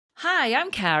Hi, I'm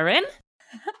Karen.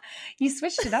 You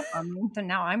switched it up on me, so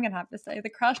now I'm going to have to say the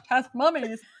Crash Test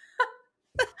Mummies.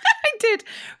 I did.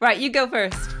 Right, you go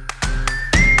first.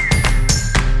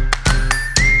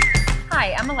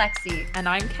 Hi, I'm Alexi. And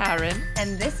I'm Karen.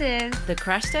 And this is the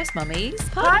Crash Test Mummies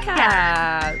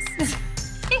podcast.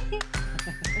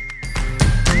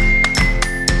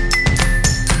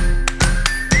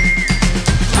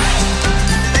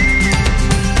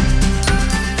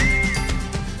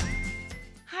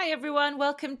 Hi everyone,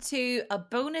 welcome to a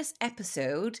bonus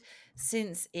episode.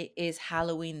 Since it is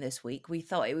Halloween this week, we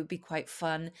thought it would be quite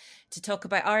fun to talk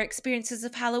about our experiences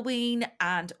of Halloween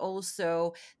and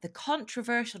also the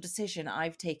controversial decision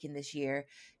I've taken this year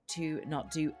to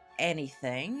not do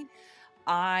anything.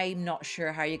 I'm not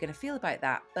sure how you're going to feel about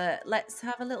that, but let's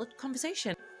have a little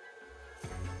conversation.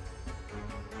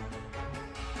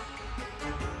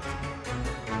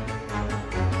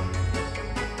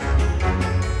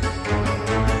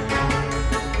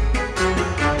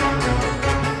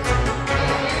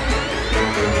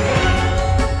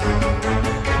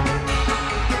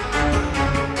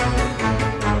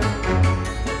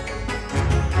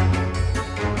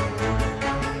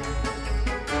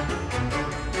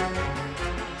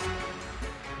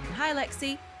 Hi,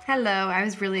 Lexi. Hello. I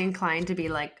was really inclined to be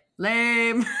like,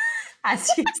 lame, as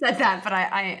you said that, but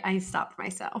I stopped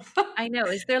myself. I know.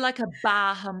 Is there like a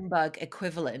bah humbug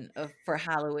equivalent for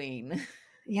Halloween?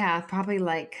 Yeah, probably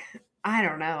like, I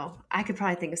don't know. I could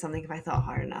probably think of something if I thought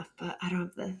hard enough, but I don't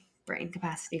have the brain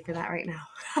capacity for that right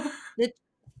now.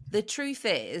 The truth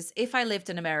is, if I lived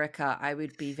in America, I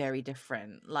would be very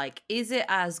different. Like, is it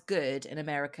as good in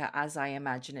America as I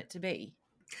imagine it to be?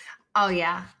 Oh,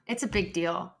 yeah. It's a big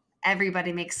deal.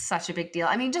 Everybody makes such a big deal.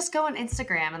 I mean, just go on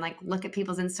Instagram and like look at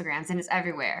people's Instagrams and it's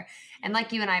everywhere. And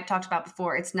like you and I have talked about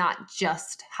before, it's not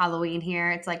just Halloween here.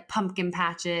 It's like pumpkin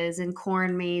patches and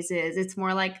corn mazes. It's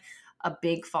more like a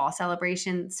big fall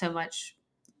celebration so much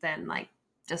than like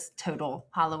just total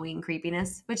Halloween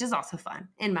creepiness, which is also fun,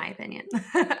 in my opinion.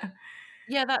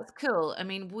 Yeah, that's cool. I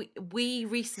mean, we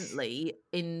recently,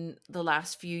 in the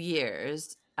last few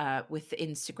years, with the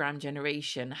Instagram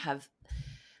generation, have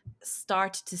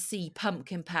started to see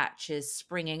pumpkin patches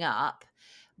springing up,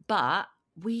 but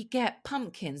we get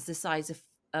pumpkins the size of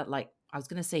like I was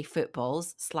going to say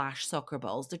footballs / soccer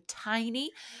balls. They're tiny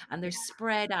and they're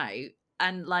spread out.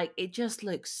 And like it just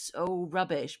looks so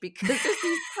rubbish because there's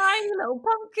these tiny little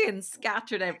pumpkins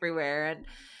scattered everywhere and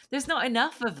there's not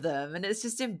enough of them. And it's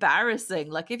just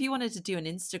embarrassing. Like if you wanted to do an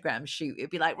Instagram shoot,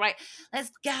 it'd be like, right,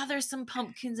 let's gather some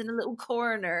pumpkins in a little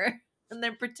corner and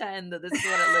then pretend that this is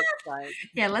what it looks like.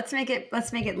 Yeah, let's make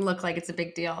it look like it's a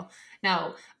big deal.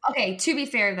 No. Okay, to be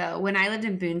fair though, when I lived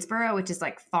in Boonesboro, which is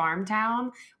like farm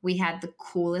town, we had the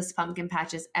coolest pumpkin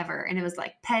patches ever. And it was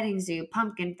like petting zoo,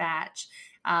 pumpkin patch,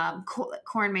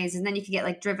 corn mazes, and then you could get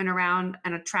like driven around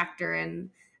on a tractor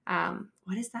and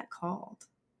what is that called?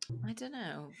 I don't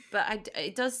know, but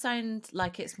it does sound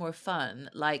like it's more fun.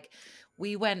 Like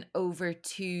we went over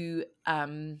to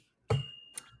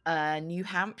New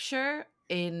Hampshire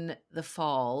in the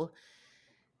fall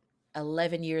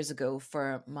 11 years ago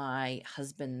for my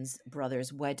husband's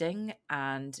brother's wedding.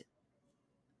 And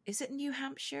is it New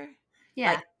Hampshire?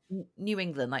 Yeah. Like New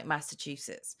England, like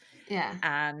Massachusetts. Yeah.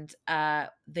 And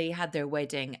they had their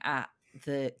wedding at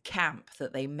the camp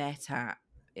that they met at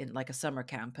in like a summer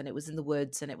camp. And it was in the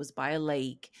woods and it was by a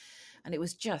lake. And it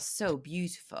was just so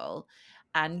beautiful.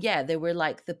 And yeah, there were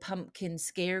like the pumpkin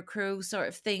scarecrow sort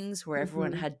of things where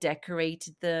everyone had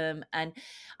decorated them. And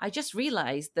I just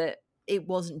realized that it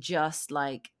wasn't just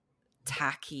like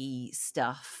tacky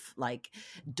stuff like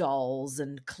dolls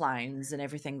and clowns and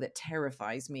everything that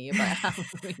terrifies me about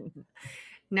Halloween.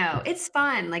 No, it's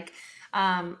fun. Like,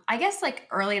 I guess like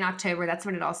early in October, that's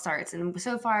when it all starts. And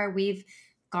so far we've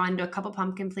gone to a couple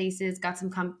pumpkin places, got some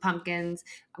pumpkins.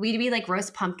 We like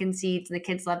roast pumpkin seeds and the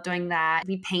kids love doing that.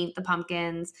 We paint the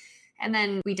pumpkins and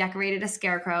then we decorated a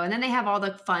scarecrow and then they have all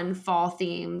the fun fall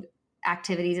themed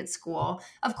activities at school.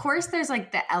 Of course, there's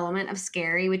like the element of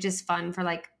scary, which is fun for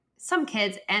like some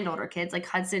kids and older kids. Like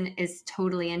Hudson is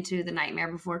totally into The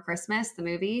Nightmare Before Christmas, the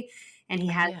movie. And he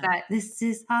has that, this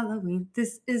is Halloween,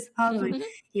 this is Halloween.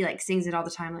 He like sings it all the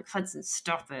time. Like, Hudson,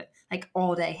 stop it. Like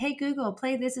all day. Hey, Google,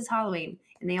 play This Is Halloween.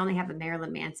 And they only have the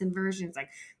Marilyn Manson version. It's like,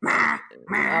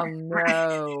 oh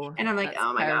no. And I'm like,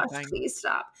 oh my gosh, please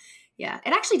stop. Yeah,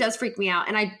 it actually does freak me out.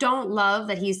 And I don't love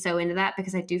that he's so into that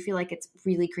because I do feel like it's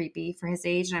really creepy for his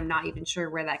age. And I'm not even sure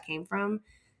where that came from.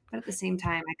 But at the same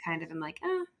time, I kind of am like,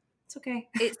 it's okay.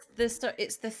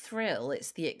 It's the thrill,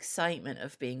 it's the excitement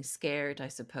of being scared, I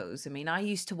suppose. I mean, I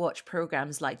used to watch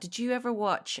programs like, did you ever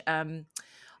watch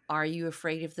Are You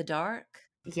Afraid of the Dark?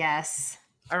 Yes.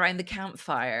 around the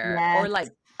campfire, or Yes.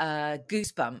 like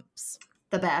Goosebumps.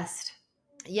 The best.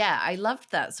 Yeah, I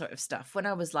loved that sort of stuff when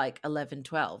I was like 11,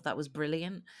 12. That was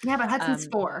brilliant. Yeah, but Hudson's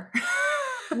 4.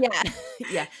 Yeah.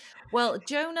 Yeah. Well,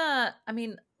 Jonah, I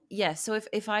mean, yeah, so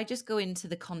if I just go into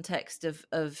the context of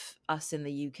us in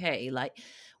the UK, like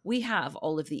we have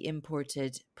all of the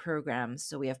imported programs.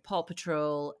 So we have Paw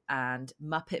Patrol and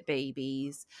Muppet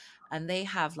Babies, and they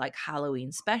have like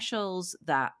Halloween specials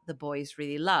that the boys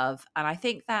really love. And I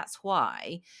think that's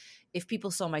why, if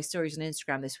people saw my stories on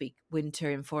Instagram this week,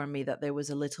 Winter informed me that there was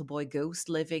a little boy ghost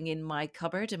living in my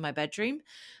cupboard in my bedroom,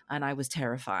 and I was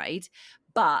terrified.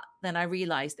 But then I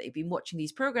realized that he'd been watching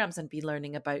these programs and been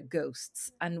learning about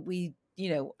ghosts. And we,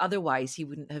 otherwise he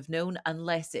wouldn't have known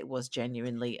unless it was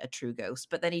genuinely a true ghost.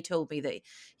 But then he told me that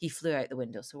he flew out the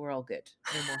window. So we're all good.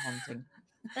 No more haunting.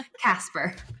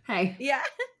 Casper. Hey. Yeah.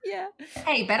 Yeah.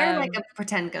 Hey, better like a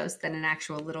pretend ghost than an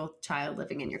actual little child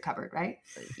living in your cupboard, right?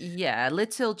 Yeah.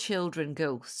 Little children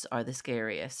ghosts are the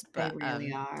scariest. But they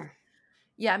really are.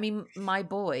 Yeah, I mean, my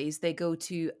boys, they go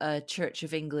to a Church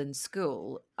of England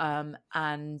school,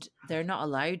 and they're not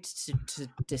allowed to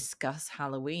discuss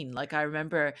Halloween. Like, I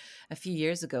remember a few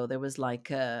years ago, there was like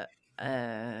a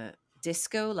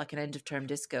disco, like an end of term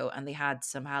disco, and they had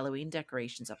some Halloween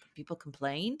decorations up. People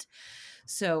complained.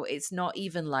 So it's not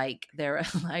even like they're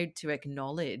allowed to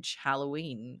acknowledge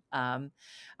Halloween. And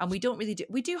we don't really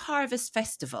we do Harvest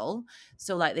Festival.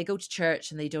 So like they go to church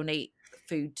and they donate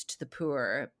food to the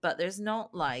poor, but there's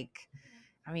not like,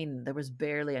 I mean, there was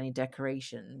barely any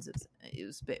decorations. It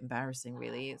was a bit embarrassing,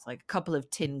 really. It's like a couple of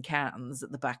tin cans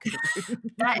at the back of the room.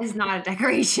 That is not a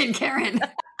decoration, Karen.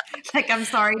 Like, I'm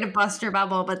sorry to bust your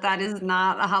bubble, but that is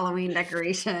not a Halloween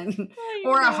decoration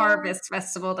or a Harvest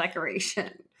Festival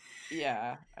decoration.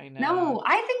 Yeah, I know. No,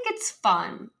 I think it's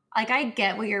fun. Like, I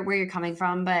get where you're coming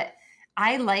from, but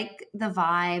I like the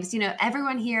vibes.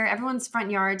 Everyone here, everyone's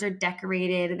front yards are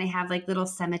decorated and they have like little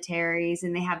cemeteries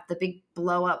and they have the big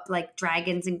blow up like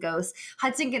dragons and ghosts.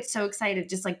 Hudson gets so excited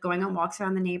just like going on walks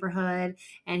around the neighborhood,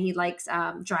 and he likes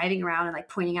driving around and like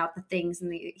pointing out the things.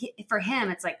 And for him,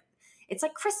 it's like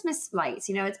Christmas lights.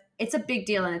 It's a big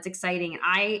deal and it's exciting.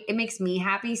 And it makes me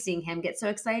happy seeing him get so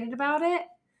excited about it.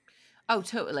 Oh,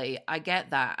 totally. I get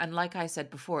that. And like I said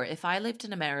before, if I lived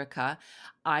in America,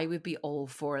 I would be all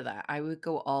for that. I would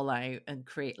go all out and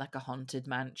create like a haunted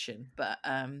mansion. But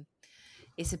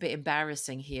it's a bit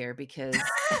embarrassing here because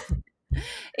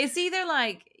it's either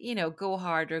like, go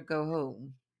hard or go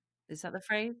home. Is that the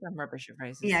phrase? I'm rubbish at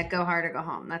phrases. Yeah, go hard or go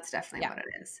home. That's definitely what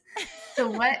it is.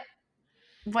 So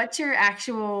what's your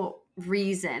actual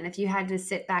reason if you had to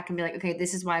sit back and be like, okay,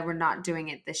 this is why we're not doing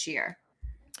it this year?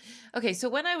 Okay, so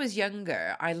when I was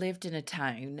younger, I lived in a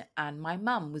town and my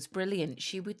mum was brilliant.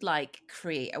 She would like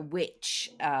create a witch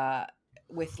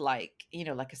with like,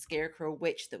 like a scarecrow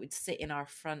witch that would sit in our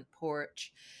front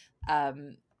porch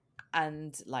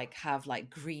and like have like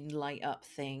green light up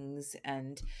things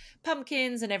and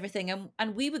pumpkins and everything.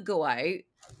 And we would go out,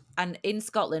 and in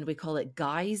Scotland, we call it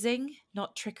guising,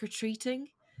 not trick-or-treating.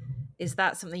 Is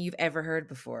that something you've ever heard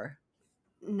before?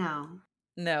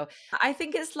 No, I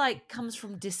think it's like comes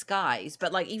from disguise,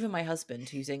 but like even my husband,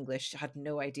 who's English, had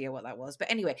no idea what that was.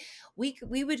 But anyway,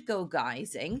 we would go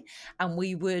guising, and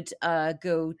we would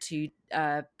go to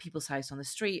people's house on the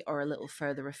street or a little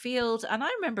further afield. And I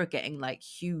remember getting like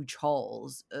huge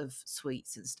hauls of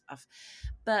sweets and stuff.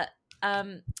 But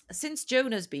since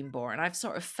Jonah's been born, I've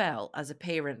sort of felt as a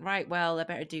parent, right, well, I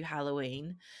better do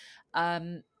Halloween.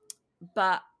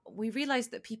 But we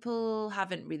realized that people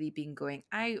haven't really been going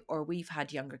out, or we've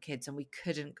had younger kids and we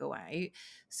couldn't go out.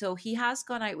 So he has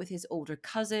gone out with his older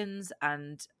cousins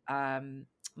and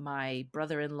my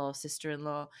brother-in-law,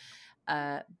 sister-in-law.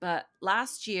 But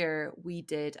last year we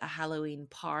did a Halloween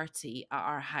party at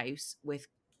our house with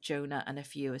Jonah and a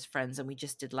few of his friends, and we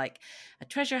just did like a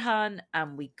treasure hunt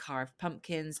and we carved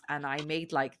pumpkins, and I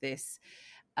made like this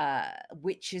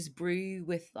witch's brew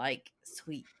with like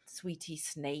sweetie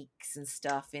snakes and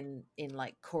stuff in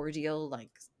like cordial, like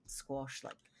squash.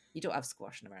 Like, you don't have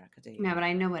squash in America, do you? No, but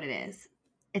I know what it is.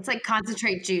 It's like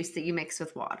concentrate juice that you mix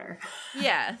with water.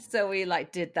 Yeah, so we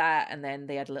like did that, and then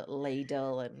they had a little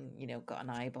ladle and got an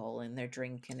eyeball in their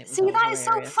drink, and it was that is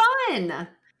so fun.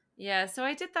 Yeah, so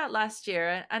I did that last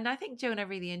year, and I think Jonah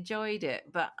really enjoyed it.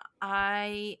 But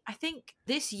I think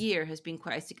this year has been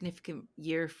quite a significant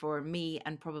year for me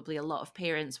and probably a lot of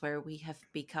parents, where we have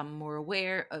become more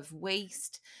aware of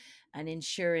waste and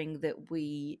ensuring that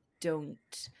we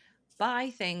don't buy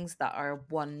things that are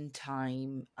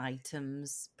one-time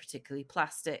items, particularly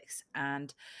plastics.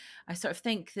 And I sort of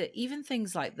think that even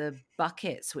things like the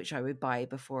buckets, which I would buy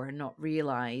before and not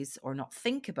realize or not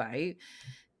think about,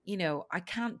 I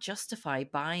can't justify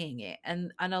buying it.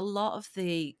 And a lot of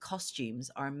the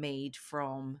costumes are made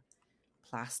from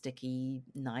plasticky,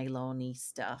 nylon-y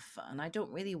stuff, and I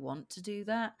don't really want to do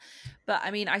that. But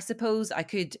I mean, I suppose I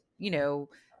could,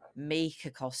 make a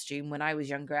costume. When I was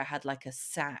younger, I had like a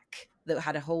sack that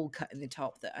had a hole cut in the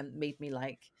top that and made me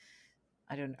like,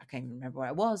 I can't even remember what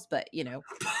I was, but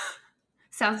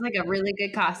Sounds like a really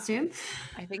good costume.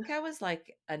 I think I was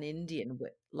like an Indian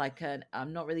with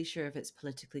I'm not really sure if it's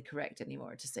politically correct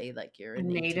anymore to say like you're a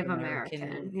Native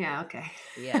American. Yeah, okay.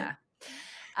 Yeah.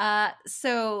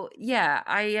 So yeah,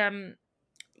 I'm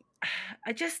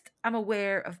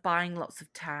aware of buying lots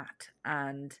of tat,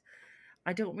 and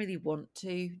I don't really want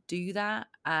to do that.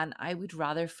 And I would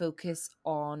rather focus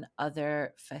on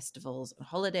other festivals and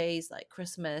holidays like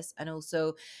Christmas. And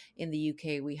also in the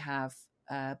UK, we have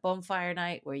bonfire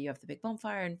night where you have the big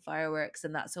bonfire and fireworks,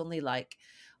 and that's only like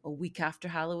a week after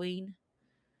Halloween.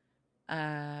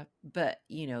 But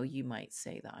you might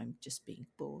say that I'm just being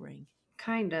boring.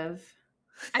 Kind of.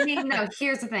 I mean, no,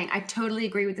 here's the thing. I totally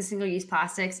agree with the single-use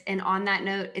plastics. And on that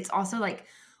note, it's also like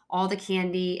all the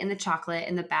candy and the chocolate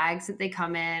and the bags that they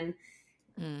come in.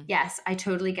 Yes, I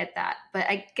totally get that. But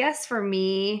I guess for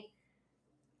me,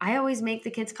 I always make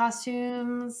the kids'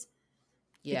 costumes.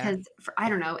 Yeah. Because I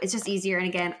don't know, it's just easier. And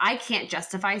again, I can't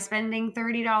justify spending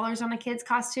 $30 on a kid's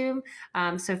costume.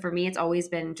 So for me, it's always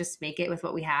been just make it with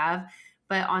what we have.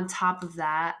 But on top of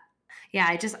that,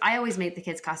 yeah, I always make the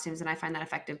kids' costumes and I find that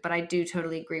effective. But I do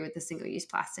totally agree with the single-use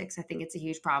plastics. I think it's a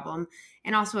huge problem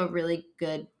and also a really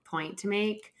good point to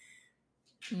make.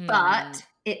 But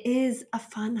it is a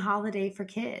fun holiday for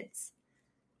kids.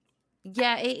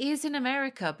 Yeah, it is in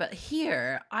America, but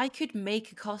here I could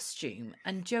make a costume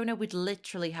and Jonah would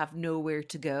literally have nowhere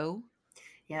to go.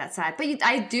 Yeah, that's sad. But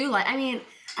I do like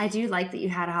that you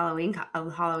had a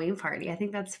Halloween party. I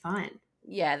think that's fun.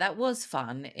 Yeah, that was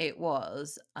fun. It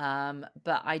was.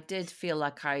 But I did feel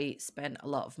like I spent a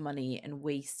lot of money and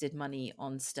wasted money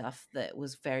on stuff that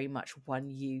was very much one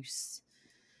use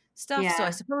stuff. Yeah. So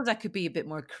I suppose I could be a bit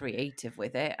more creative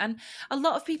with it. And a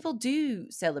lot of people do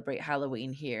celebrate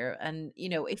Halloween here. And,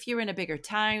 if you're in a bigger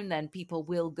town, then people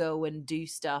will go and do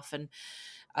stuff and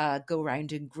go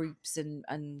around in groups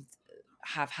and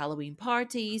have Halloween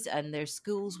parties, and their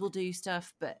schools will do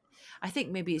stuff. But I think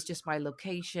maybe it's just my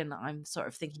location. I'm sort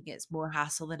of thinking it's more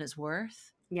hassle than it's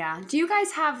worth. Yeah. Do you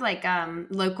guys have like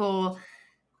local,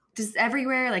 just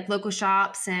everywhere, like local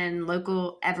shops and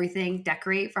local everything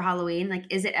decorate for Halloween? Like,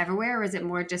 is it everywhere or is it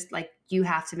more just like you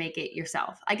have to make it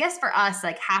yourself? I guess for us,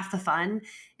 like half the fun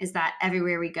is that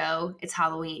everywhere we go, it's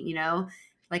Halloween,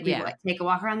 Like we take a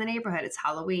walk around the neighborhood, it's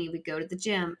Halloween. We go to the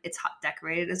gym, it's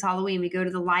decorated as Halloween. We go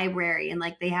to the library and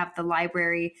like they have the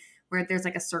library where there's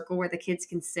like a circle where the kids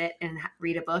can sit and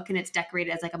read a book and it's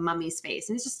decorated as like a mummy's face.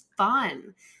 And it's just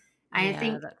fun. I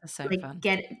think that's so like fun.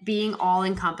 Being all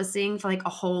encompassing for like a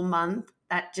whole month,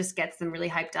 that just gets them really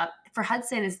hyped up. For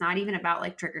Hudson, it's not even about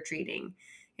like trick or treating.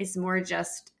 It's more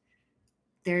just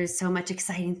there's so much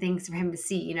exciting things for him to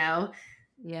see,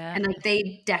 Yeah. And like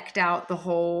they decked out the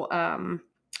whole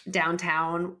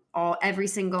downtown, every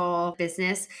single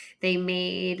business. They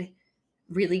made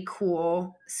really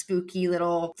cool, spooky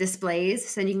little displays.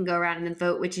 So then you can go around and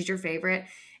vote which is your favorite.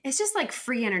 It's just like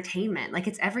free entertainment. Like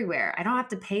it's everywhere. I don't have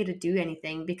to pay to do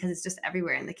anything because it's just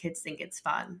everywhere and the kids think it's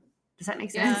fun. Does that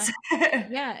make sense?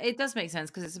 Yeah, it does make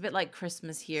sense because it's a bit like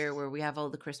Christmas here where we have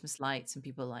all the Christmas lights and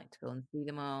people like to go and see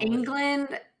them all.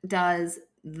 England does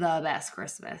the best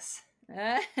Christmas.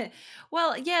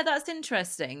 Well, yeah, that's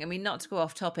interesting. I mean, not to go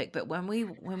off topic, but when we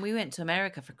went to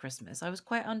America for Christmas, I was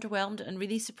quite underwhelmed and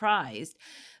really surprised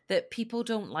that people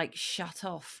don't like shut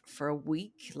off for a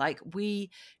week. Like we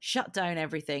shut down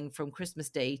everything from Christmas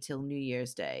Day till New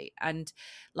Year's Day. And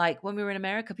like when we were in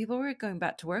America, people were going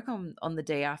back to work on the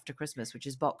day after Christmas, which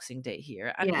is Boxing Day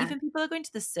here. And even people are going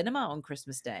to the cinema on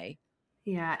Christmas Day.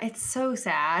 Yeah, it's so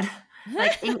sad.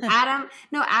 Like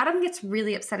Adam gets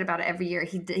really upset about it every year.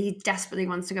 He desperately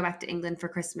wants to go back to England for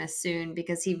Christmas soon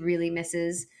because he really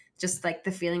misses just like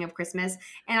the feeling of Christmas.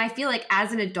 And I feel like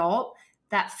as an adult,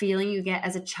 that feeling you get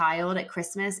as a child at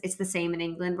Christmas, it's the same in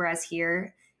England, whereas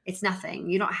here it's nothing.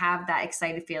 You don't have that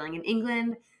excited feeling. In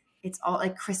England, it's all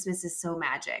like Christmas is so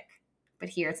magic, but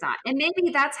here it's not. And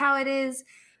maybe that's how it is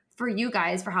for you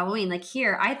guys for Halloween. Like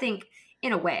here, I think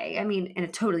in a way, I mean, in a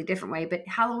totally different way, but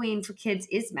Halloween for kids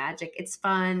is magic. It's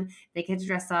fun. They get to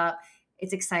dress up.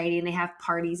 It's exciting. They have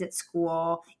parties at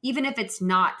school, even if it's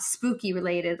not spooky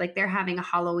related. Like they're having a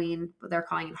Halloween, they're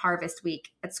calling it Harvest Week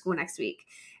at school next week.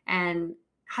 And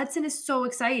Hudson is so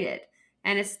excited.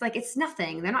 And it's like, it's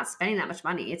nothing. They're not spending that much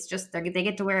money. It's just they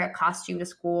get to wear a costume to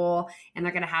school and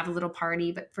they're going to have a little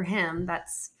party. But for him,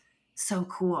 that's so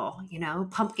cool, you know,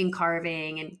 pumpkin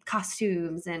carving and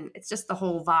costumes. And it's just the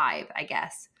whole vibe, I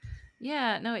guess.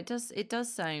 Yeah, no, it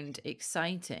does sound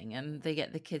exciting, and they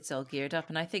get the kids all geared up.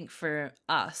 And I think for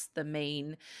us, the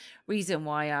main reason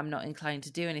why I'm not inclined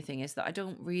to do anything is that I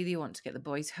don't really want to get the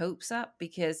boys' hopes up,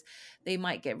 because they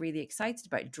might get really excited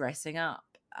about dressing up.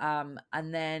 And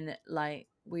then like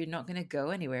we're not going to go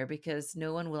anywhere because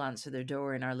no one will answer their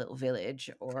door in our little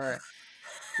village. Or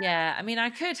yeah, I mean,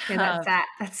 I could Yeah, that's have. sad.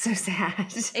 That's so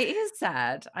sad. It is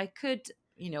sad. I could,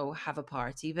 have a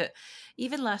party, but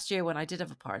even last year when I did have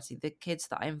a party, the kids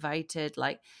that I invited,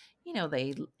 like,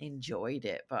 they enjoyed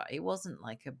it, but it wasn't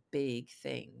like a big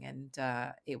thing, and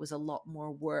it was a lot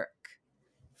more work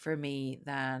for me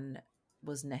than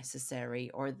was necessary,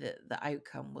 or the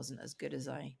outcome wasn't as good as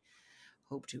I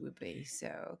hoped it would be.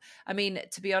 So, I mean,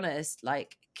 to be honest,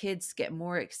 like, kids get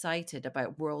more excited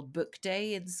about World Book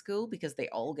Day in school because they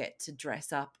all get to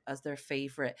dress up as their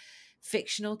favorite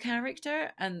fictional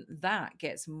character, and that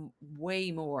gets way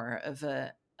more of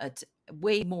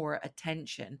way more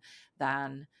attention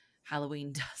than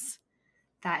Halloween does.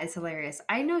 That is hilarious.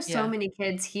 I know so Yeah. many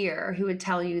kids here who would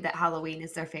tell you that Halloween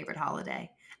is their favorite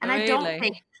holiday. And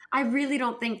Really? I really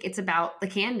don't think it's about the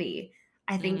candy.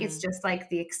 I think it's Mm. just like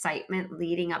the excitement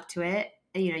leading up to it.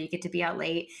 And, you get to be out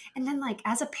late. And then like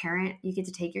as a parent, you get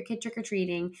to take your kid trick or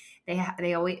treating.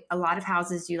 They always, a lot of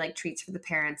houses do like treats for the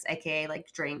parents, AKA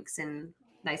like drinks and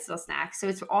nice little snacks. So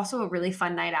it's also a really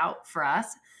fun night out for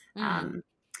us. Mm.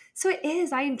 So it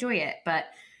is, I enjoy it, but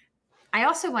I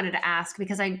also wanted to ask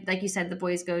because like you said, the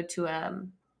boys go to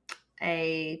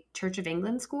a Church of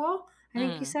England school, I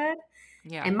think you Mm. said.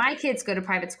 Yeah. And my kids go to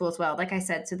private school as well. Like I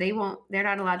said, so they're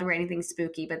not allowed to wear anything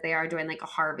spooky, but they are doing like a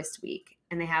harvest week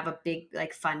and they have a big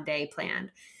like fun day planned.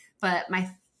 But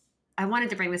I wanted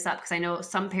to bring this up because I know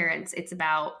some parents, it's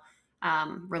about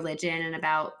religion and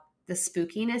about the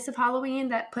spookiness of Halloween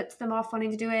that puts them off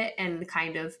wanting to do it, and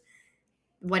kind of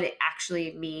what it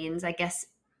actually means, I guess,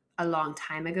 a long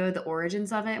time ago, the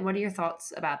origins of it. What are your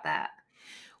thoughts about that?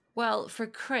 Well, for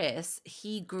Chris,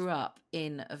 he grew up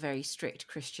in a very strict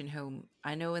Christian home.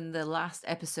 I know in the last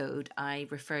episode, I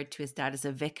referred to his dad as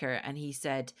a vicar, and he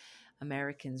said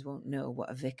Americans won't know what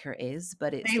a vicar is,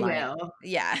 but it's They like, will.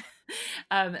 yeah.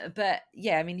 But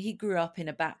yeah, I mean, he grew up in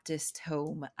a Baptist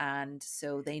home, and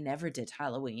so they never did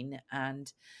Halloween.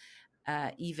 And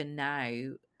even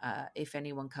now, if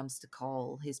anyone comes to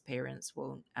call, his parents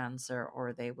won't answer,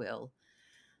 or they will.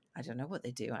 I don't know what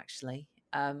they do actually.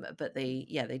 But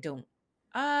they don't.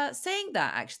 Saying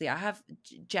that, actually, I have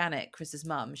Janet, Chris's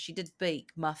mum. She did bake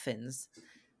muffins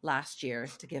last year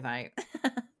to give out.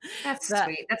 That's But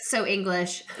sweet. That's so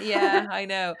English. yeah, I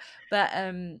know. But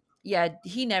yeah,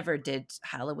 he never did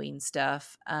Halloween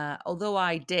stuff. Although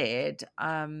I did.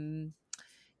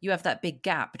 You have that big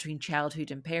gap between childhood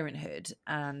and parenthood,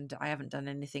 and I haven't done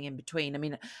anything in between. I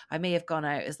mean, I may have gone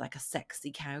out as like a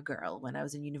sexy cowgirl when I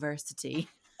was in university,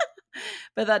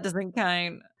 but that doesn't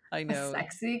count. I A know.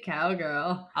 sexy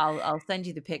cowgirl. I'll send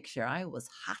you the picture. I was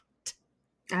hot.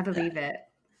 I believe it.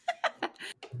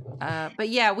 But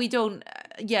yeah, we don't.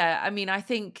 Yeah, I mean, I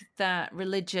think that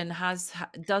religion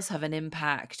does have an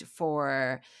impact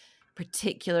for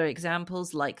particular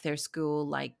examples, like their school,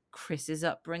 like Chris's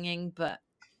upbringing, but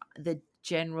the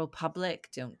general public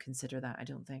don't consider that, I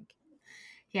don't think.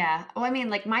 Yeah. Well, I mean,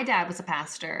 like my dad was a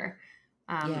pastor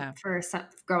Yeah. for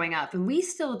growing up, and we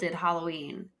still did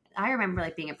Halloween. I remember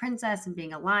like being a princess and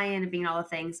being a lion and being all the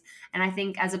things. And I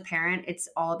think as a parent, it's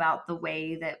all about the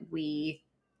way that we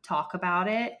talk about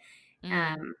it.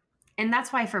 Mm. And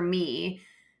that's why for me,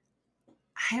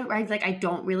 I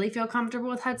don't really feel comfortable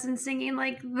with Hudson singing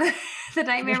like the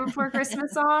Nightmare Before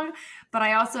Christmas song, but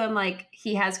I also am like,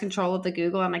 he has control of the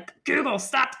Google. I'm like, Google,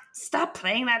 stop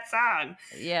playing that song.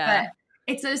 Yeah. But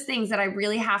it's those things that I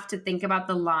really have to think about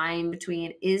the line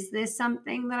between, is this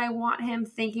something that I want him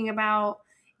thinking about,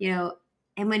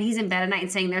 and when he's in bed at night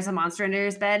and saying there's a monster under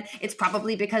his bed, it's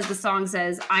probably because the song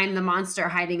says, I'm the monster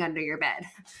hiding under your bed,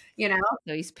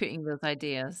 So he's putting those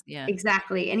ideas. Yeah.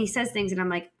 Exactly. And he says things and I'm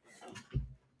like,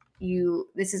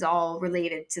 this is all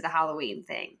related to the Halloween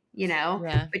thing,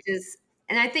 Yeah. which is,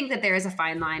 and I think that there is a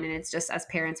fine line, and it's just as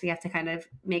parents, we have to kind of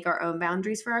make our own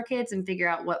boundaries for our kids and figure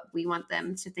out what we want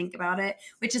them to think about it,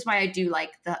 which is why I do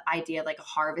like the idea of like a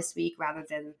harvest week rather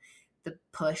than the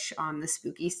push on the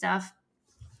spooky stuff.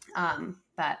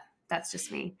 But that's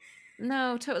just me.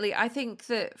 No, totally. I think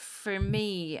that for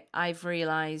me, I've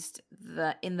realized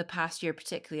that in the past year,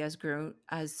 particularly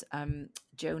as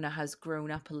Jonah has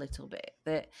grown up a little bit,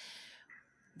 that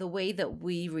the way that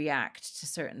we react to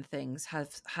certain things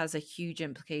has a huge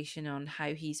implication on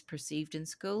how he's perceived in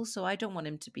school. So I don't want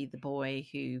him to be the boy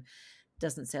who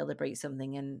doesn't celebrate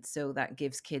something, and so that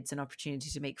gives kids an opportunity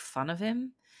to make fun of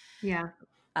him. Yeah.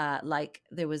 Like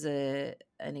there was an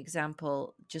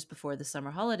example just before the summer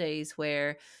holidays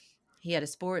where he had a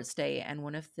sports day, and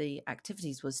one of the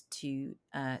activities was to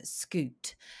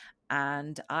scoot.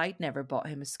 And I'd never bought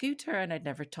him a scooter, and I'd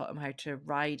never taught him how to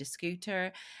ride a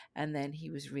scooter. And then he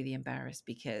was really embarrassed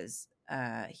because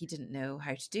he didn't know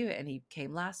how to do it, and he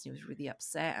came last, and he was really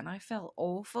upset, and I felt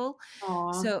awful.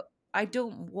 Aww. So I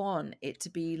don't want it to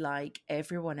be like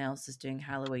everyone else is doing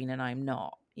Halloween and I'm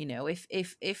not. You know,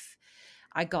 if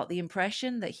I got the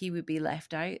impression that he would be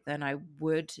left out, then I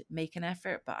would make an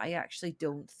effort. But I actually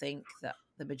don't think that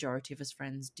the majority of his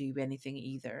friends do anything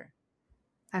either.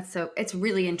 It's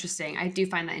really interesting. I do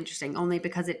find that interesting only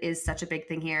because it is such a big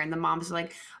thing here. And the moms are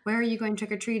like, where are you going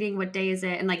trick-or-treating? What day is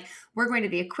it? And like, we're going to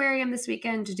the aquarium this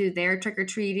weekend to do their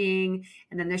trick-or-treating.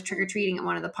 And then there's trick-or-treating at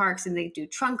one of the parks, and they do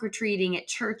trunk-or-treating at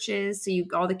churches. So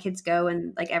all the kids go,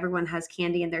 and like everyone has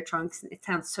candy in their trunks. And it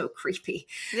sounds so creepy.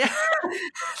 Yeah.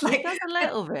 Like just a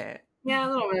little bit. Yeah, a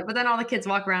little bit. But then all the kids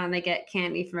walk around and they get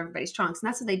candy from everybody's trunks. And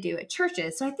that's what they do at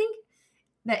churches. So I think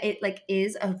that it like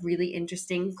is a really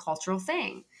interesting cultural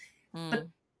thing. But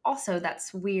also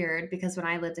that's weird because when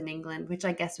I lived in England, which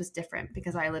I guess was different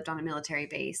because I lived on a military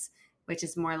base, which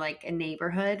is more like a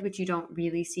neighborhood, which you don't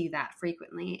really see that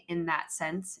frequently in that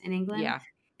sense in England. Yeah.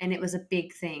 And it was a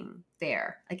big thing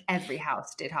there. Like every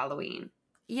house did Halloween.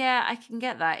 Yeah, I can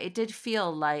get that. It did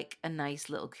feel like a nice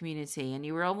little community, and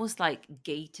you were almost like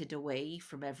gated away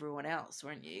from everyone else,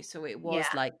 weren't you? So it was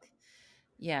like,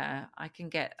 yeah, I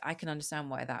can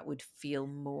understand why that would feel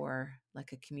more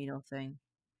like a communal thing.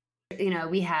 You know,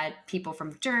 we had people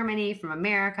from Germany, from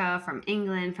America, from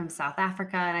England, from South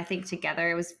Africa. And I think together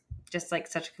it was just like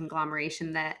such a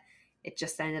conglomeration that it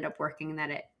just ended up working that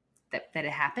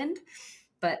it happened.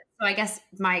 But so I guess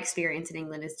my experience in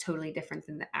England is totally different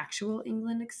than the actual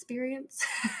England experience.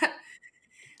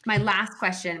 My last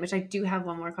question, which I do have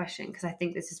one more question because I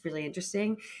think this is really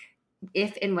interesting.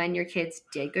 If and when your kids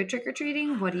did go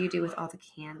trick-or-treating, what do you do with all the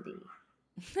candy?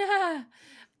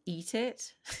 Eat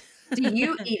it. Do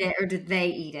you eat it or do they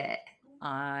eat it?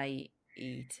 I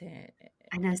eat it.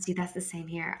 I know. See, that's the same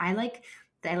here. I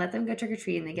let them go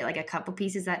trick-or-treating. They get like a couple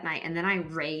pieces that night, and then I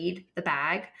raid the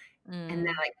bag and then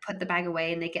like put the bag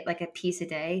away, and they get like a piece a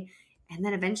day. And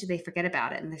then eventually they forget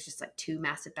about it, and there's just like 2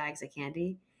 massive bags of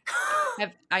candy.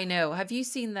 I know. Have you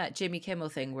seen that Jimmy Kimmel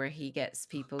thing where he gets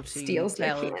people to steals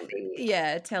their candy?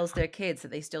 Yeah, tells their kids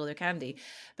that they stole their candy.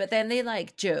 But then they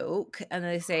like joke and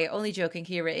they say, only joking,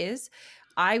 here it is.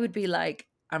 I would be like,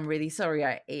 I'm really sorry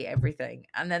I ate everything.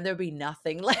 And then there'd be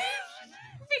nothing left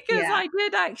because I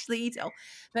did actually eat it all.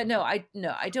 But no, I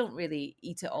don't really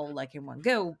eat it all like in one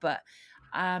go. But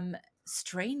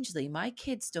strangely, my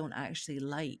kids don't actually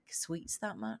like sweets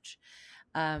that much.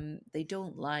 They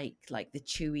don't like the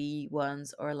chewy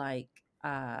ones or like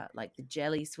the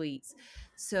jelly sweets.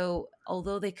 So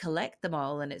although they collect them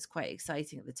all and it's quite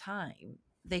exciting at the time,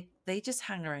 they just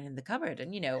hang around in the cupboard,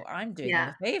 and I'm doing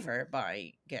them a favor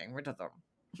by getting rid of them.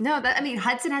 No,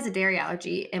 Hudson has a dairy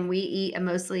allergy, and we eat a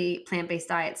mostly plant-based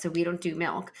diet, so we don't do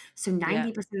milk. So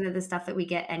 90% of the stuff that we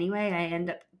get anyway, I end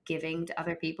up giving to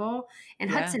other people. And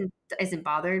Hudson isn't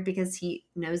bothered because he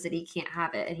knows that he can't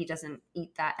have it and he doesn't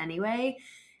eat that anyway.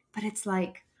 But it's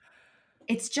like,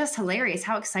 it's just hilarious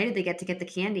how excited they get to get the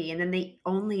candy, and then they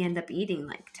only end up eating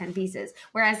like 10 pieces.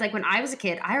 Whereas like when I was a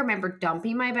kid, I remember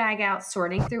dumping my bag out,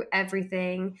 sorting through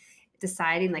everything,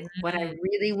 deciding like what I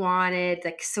really wanted,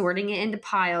 like sorting it into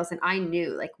piles, and I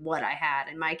knew like what I had.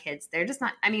 And my kids, they're just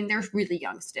not, they're really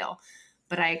young still,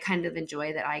 but I kind of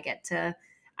enjoy that I get to,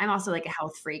 I'm also like a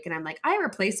health freak, and I'm like, I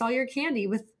replace all your candy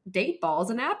with date balls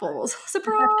and apples.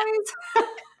 Surprise!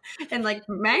 And like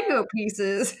mango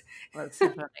pieces. That's so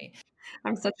funny.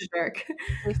 I'm such a jerk.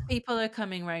 If people are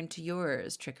coming around to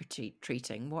yours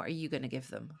trick-or-treating, what are you going to give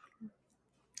them?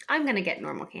 I'm going to get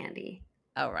normal candy.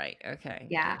 Oh, right. Okay.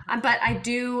 Yeah. But I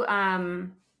do, I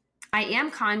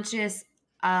am conscious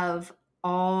of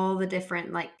all the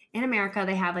different, like in America,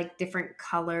 they have like different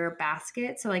color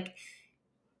baskets. So like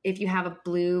if you have a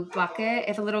blue bucket,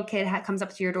 if a little kid comes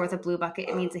up to your door with a blue bucket,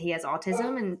 it means that he has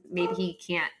autism and maybe he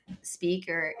can't speak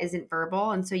or isn't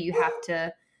verbal. And so you have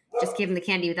to just give him the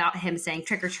candy without him saying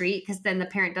trick or treat, because then the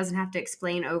parent doesn't have to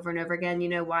explain over and over again,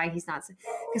 why he's not.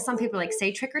 Because some people like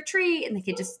say trick or treat and the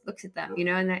kid just looks at them,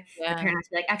 and the parent has to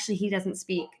be like, actually, he doesn't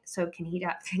speak. So can he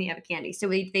have a candy? So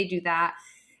they do that.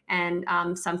 And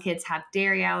some kids have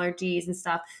dairy allergies and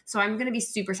stuff. So I'm going to be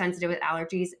super sensitive with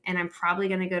allergies. And I'm probably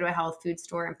going to go to a health food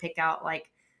store and pick out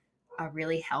like a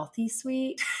really healthy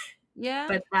sweet. Yeah.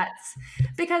 But that's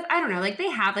because I don't know, like they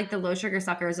have like the low sugar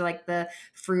suckers or like the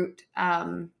fruit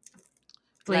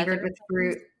flavored with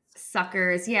fruit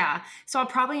suckers. Yeah. So I'll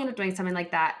probably end up doing something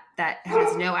like that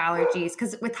has no allergies.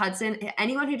 Because with Hudson,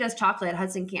 anyone who does chocolate,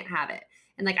 Hudson can't have it.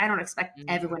 And like I don't expect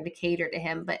everyone to cater to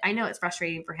him, but I know it's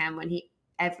frustrating for him when he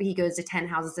goes to 10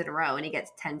 houses in a row and he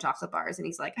gets 10 chocolate bars and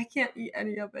he's like, I can't eat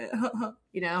any of it.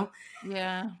 You know?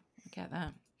 Yeah, I get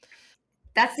that.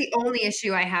 That's the only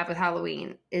issue I have with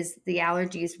Halloween is the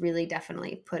allergies really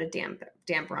definitely put a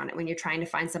damper on it when you're trying to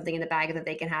find something in the bag that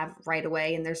they can have right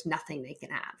away and there's nothing they can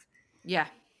have. Yeah.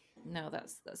 No,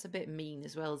 that's a bit mean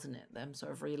as well, isn't it? Them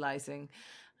sort of realizing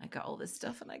I got all this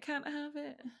stuff and I can't have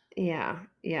it. Yeah,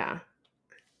 yeah.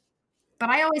 But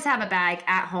I always have a bag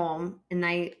at home and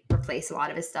I replace a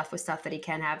lot of his stuff with stuff that he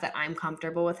can have that I'm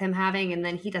comfortable with him having. And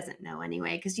then he doesn't know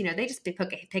anyway because, you know, they just pick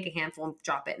a handful and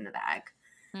drop it in the bag.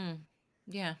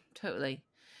 Yeah, totally.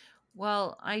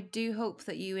 Well, I do hope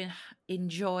that you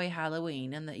enjoy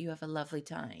Halloween and that you have a lovely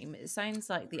time. It sounds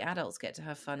like the adults get to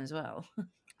have fun as well.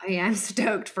 Oh, yeah, I'm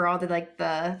stoked for all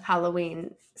the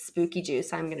Halloween spooky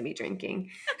juice I'm going to be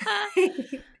drinking.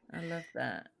 I love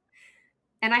that.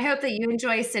 And I hope that you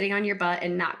enjoy sitting on your butt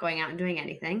and not going out and doing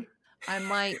anything. I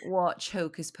might watch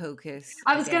Hocus Pocus.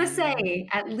 I was going to say,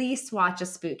 at least watch a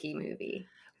spooky movie.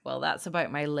 Well, that's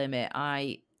about my limit.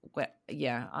 I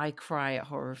cry at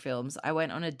horror films. I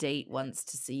went on a date once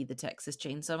to see the Texas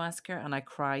Chainsaw Massacre and I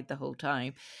cried the whole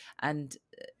time. And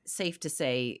safe to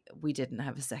say, we didn't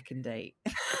have a second date.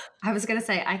 I was going to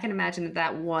say, I can imagine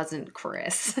that wasn't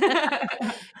Chris.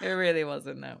 It really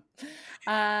wasn't, no.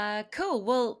 Cool.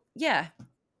 Well, yeah.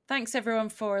 Thanks everyone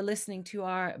for listening to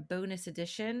our bonus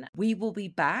edition. We will be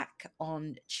back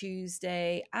on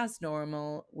Tuesday as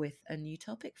normal with a new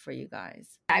topic for you guys.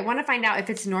 I want to find out if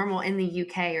it's normal in the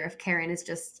UK or if Karen is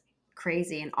just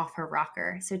crazy and off her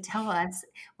rocker. So tell us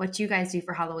what you guys do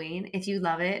for Halloween. If you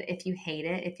love it, if you hate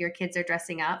it, if your kids are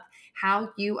dressing up, how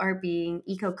you are being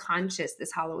eco-conscious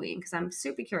this Halloween, because I'm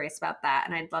super curious about that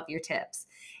and I'd love your tips.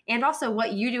 And also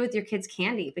what you do with your kids'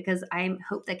 candy, because I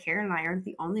hope that Karen and I aren't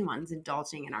the only ones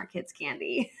indulging in our kids'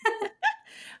 candy.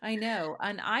 I know.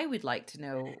 And I would like to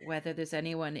know whether there's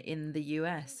anyone in the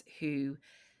US who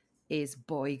is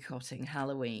boycotting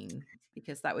Halloween,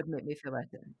 because that would make me feel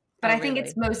better. But I think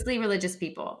it's mostly religious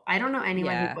people. I don't know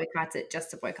anyone who boycotts it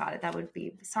just to boycott it. That would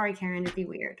be, sorry, Karen, it'd be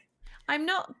weird. I'm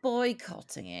not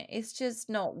boycotting it. It's just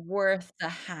not worth the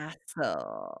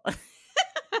hassle.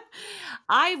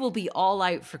 I will be all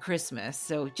out for Christmas,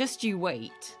 so just you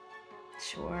wait.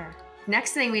 Sure.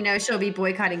 Next thing we know, she'll be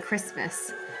boycotting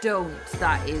Christmas. Don't.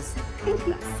 That's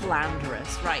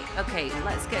slanderous. Right. Okay,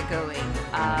 let's get going.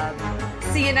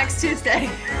 See you next Tuesday.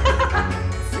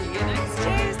 See you next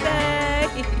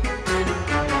Tuesday.